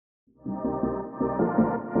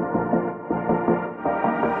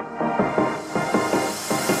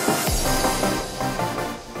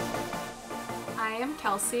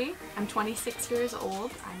Kelsey. I'm 26 years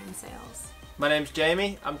old. I'm in sales. My name's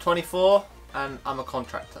Jamie. I'm 24 and I'm a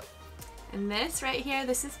contractor. And this right here,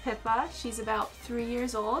 this is Pippa. She's about 3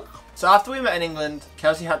 years old. So after we met in England,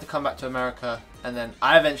 Kelsey had to come back to America and then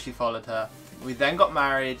I eventually followed her. We then got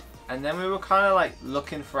married and then we were kind of like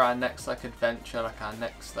looking for our next adventure, like our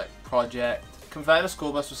next project. Converting a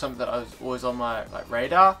school bus was something that I was always on my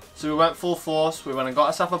radar. So we went full force. We went and got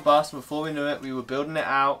ourselves a bus, and before we knew it, we were building it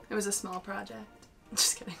out. It was a small project.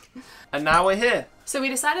 Just kidding. And now we're here. So we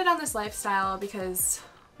decided on this lifestyle because,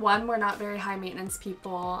 one, we're not very high maintenance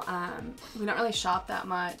people. We don't really shop that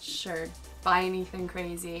much or buy anything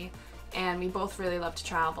crazy. And we both really love to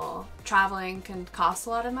travel. Traveling can cost a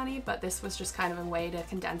lot of money, but this was just kind of a way to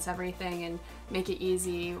condense everything and make it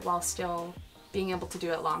easy while still being able to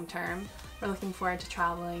do it long term. We're looking forward to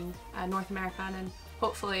traveling North America, and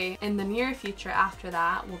hopefully in the near future after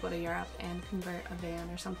that we'll go to Europe and convert a van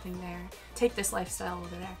or something there. Take this lifestyle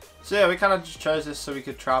over there. So yeah, we kind of just chose this so we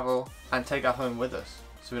could travel and take our home with us.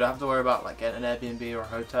 So we don't have to worry about getting an Airbnb or a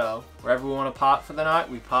hotel. Wherever we want to park for the night,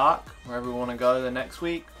 we park. Wherever we want to go the next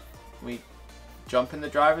week, we jump in the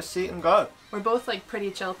driver's seat and go. We're both pretty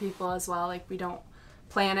chill people as well. We don't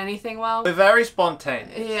plan anything well. We're very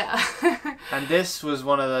spontaneous. Yeah. And this was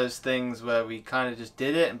one of those things where we kind of just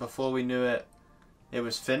did it, and before we knew it, it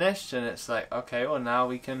was finished, and it's like, okay, well now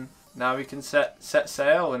we can set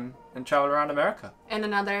sail and travel around America. And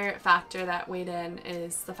another factor that weighed in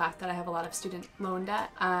is the fact that I have a lot of student loan debt.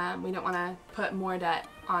 We don't want to put more debt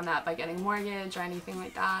on that by getting a mortgage or anything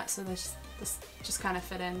like that, so this just kind of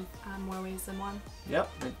fit in more ways than one. Yep,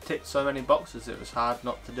 it ticked so many boxes it was hard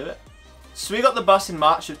not to do it. So we got the bus in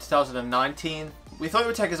March of 2019. We thought it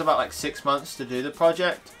would take us about 6 months to do the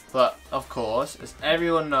project, but of course, as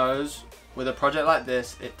everyone knows, with a project like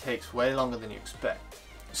this, it takes way longer than you expect.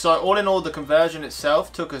 So all in all, the conversion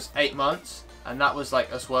itself took us 8 months, and that was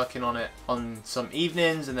us working on it on some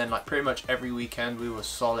evenings, and then pretty much every weekend we were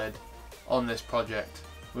solid on this project.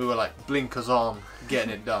 We were blinkers on,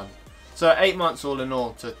 getting it done. So 8 months all in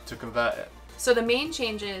all to convert it. So the main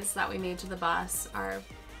changes that we made to the bus are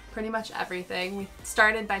pretty much everything. We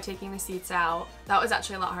started by taking the seats out. That was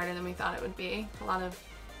actually a lot harder than we thought it would be. A lot of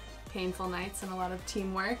painful nights and a lot of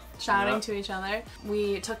teamwork, shouting to each other.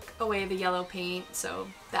 We took away the yellow paint, so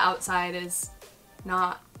the outside is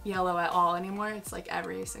not yellow at all anymore. It's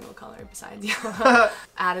every single color besides yellow.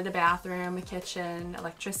 Added a bathroom, a kitchen,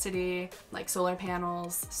 electricity, solar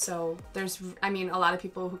panels. So there's, a lot of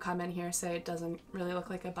people who come in here say it doesn't really look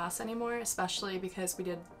like a bus anymore, especially because we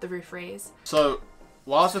did the roof raise. So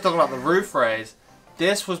whilst we're talking about the roof raise,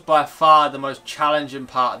 this was by far the most challenging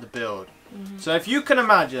part of the build. So if you can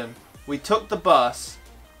imagine, we took the bus,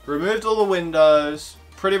 removed all the windows,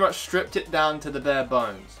 pretty much stripped it down to the bare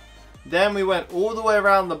bones. Then we went all the way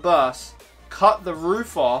around the bus, cut the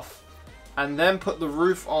roof off, and then put the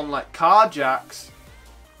roof on car jacks,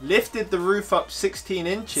 lifted the roof up 16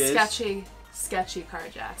 inches. Sketchy car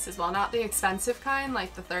jacks as well. Not the expensive kind,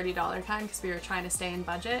 the $30 kind, because we were trying to stay in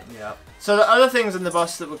budget. Yeah. So the other things in the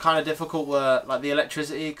bus that were kind of difficult were the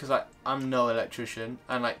electricity, because I'm no electrician,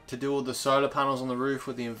 and to do all the solar panels on the roof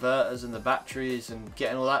with the inverters and the batteries and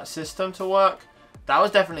getting all that system to work. That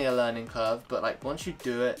was definitely a learning curve, but once you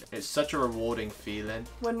do it, it's such a rewarding feeling.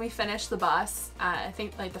 When we finished the bus, I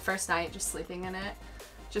think the first night, just sleeping in it,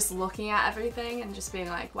 just looking at everything and just being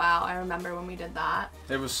wow, I remember when we did that.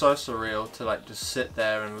 It was so surreal to just sit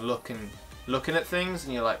there and looking at things,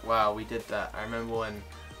 and you're wow, we did that. I remember when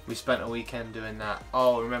we spent a weekend doing that.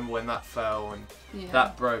 Oh, I remember when that fell and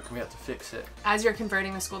that broke and we had to fix it. As you're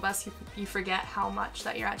converting the school bus, you forget how much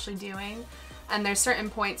that you're actually doing. And there's certain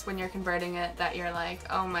points when you're converting it that you're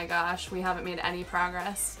oh my gosh, we haven't made any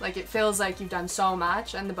progress. It feels like you've done so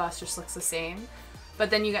much and the bus just looks the same. But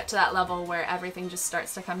then you get to that level where everything just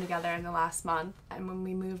starts to come together in the last month. And when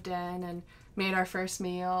we moved in and made our first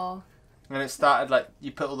meal. And it started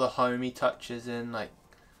you put all the homey touches in,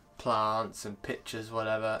 plants and pictures,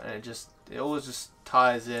 whatever, and it always just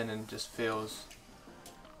ties in and just feels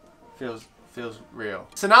real.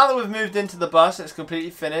 So now that we've moved into the bus, it's completely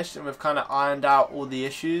finished and we've kind of ironed out all the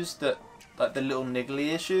issues that, the little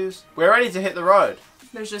niggly issues, we're ready to hit the road.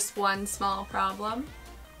 There's just one small problem.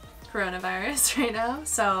 Coronavirus right now,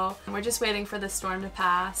 so we're just waiting for the storm to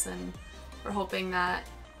pass, and we're hoping that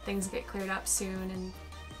things get cleared up soon and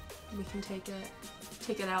we can take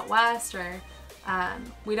it out west, or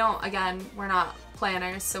we're not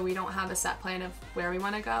planners, so we don't have a set plan of where we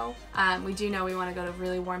want to go. We do know we want to go to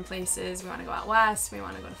really warm places. We want to go out west, we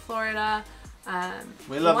want to go to Florida.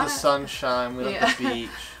 We love the sunshine, we love the beach.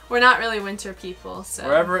 We're not really winter people, so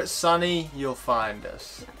wherever it's sunny, you'll find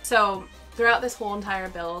us. So throughout this whole entire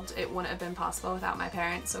build, it wouldn't have been possible without my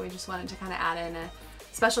parents, so we just wanted to kind of add in a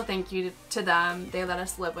special thank you to them. They let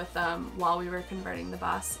us live with them while we were converting the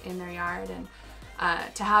bus in their yard, and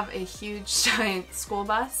to have a huge giant school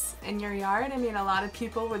bus in your yard, I mean, a lot of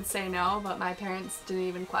people would say no, but my parents didn't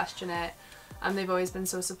even question it. They've always been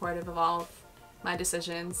so supportive of all of my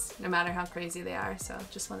decisions, no matter how crazy they are, so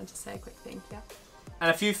just wanted to say a quick thank you. And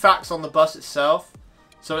a few facts on the bus itself.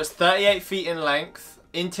 So it's 38 feet in length,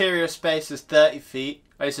 interior space is 30 feet.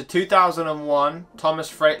 It's a 2001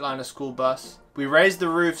 Thomas Freightliner school bus. We raised the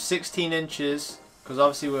roof 16 inches because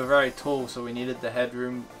obviously we're very tall, so we needed the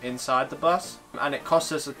headroom inside the bus. And it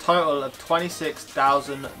cost us a total of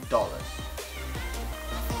 $26,000.